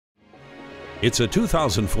It's a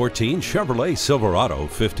 2014 Chevrolet Silverado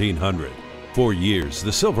 1500. For years,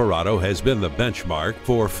 the Silverado has been the benchmark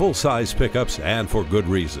for full-size pickups, and for good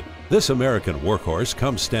reason. This American workhorse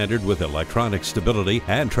comes standard with electronic stability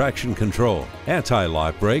and traction control,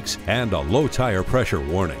 anti-lock brakes, and a low tire pressure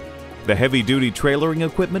warning. The heavy-duty trailering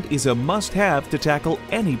equipment is a must-have to tackle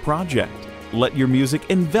any project. Let your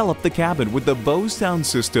music envelop the cabin with the Bose sound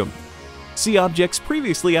system. See objects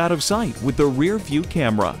previously out of sight with the rear view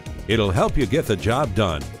camera. It'll help you get the job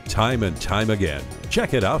done time and time again.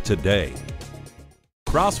 Check it out today.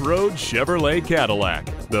 Crossroads Chevrolet Cadillac.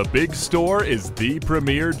 The big store is the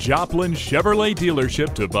premier Joplin Chevrolet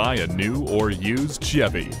dealership to buy a new or used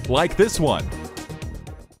Chevy, like this one.